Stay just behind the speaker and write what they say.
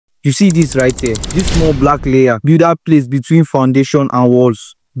You see this right here, this small black layer builder place between foundation and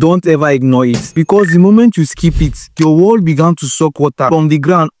walls. Don't ever ignore it, because the moment you skip it, your wall began to suck water from the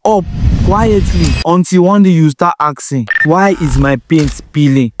ground up quietly until one day you start asking, why is my paint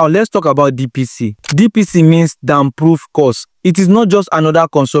peeling? Now let's talk about DPC. DPC means dam proof course. It is not just another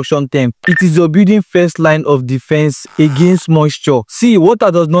construction term. It is your building first line of defense against moisture. See, water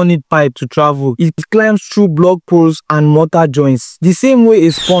does not need pipe to travel. It climbs through block poles and mortar joints. The same way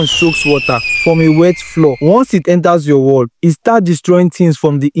a sponge soaks water from a wet floor. Once it enters your wall, it starts destroying things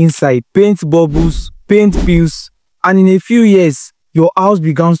from the inside. Paint bubbles, paint peels, and in a few years, your house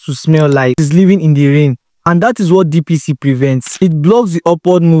begins to smell like it's living in the rain. And that is what DPC prevents. It blocks the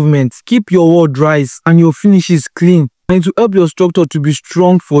upward movement, keep your wall dry and your finishes clean. And to help your structure to be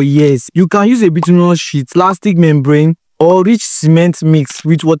strong for years, you can use a bituminous sheet, plastic membrane, or rich cement mix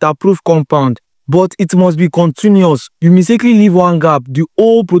with waterproof compound. But it must be continuous. You mistakenly leave one gap, the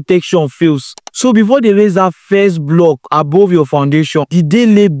whole protection fails. So before they raise that first block above your foundation, did they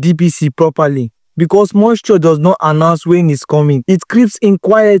lay DPC properly? Because moisture does not announce when it's coming. It creeps in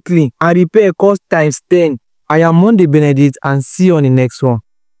quietly, and repair costs times 10. I am Monday Benedict, and see you on the next one.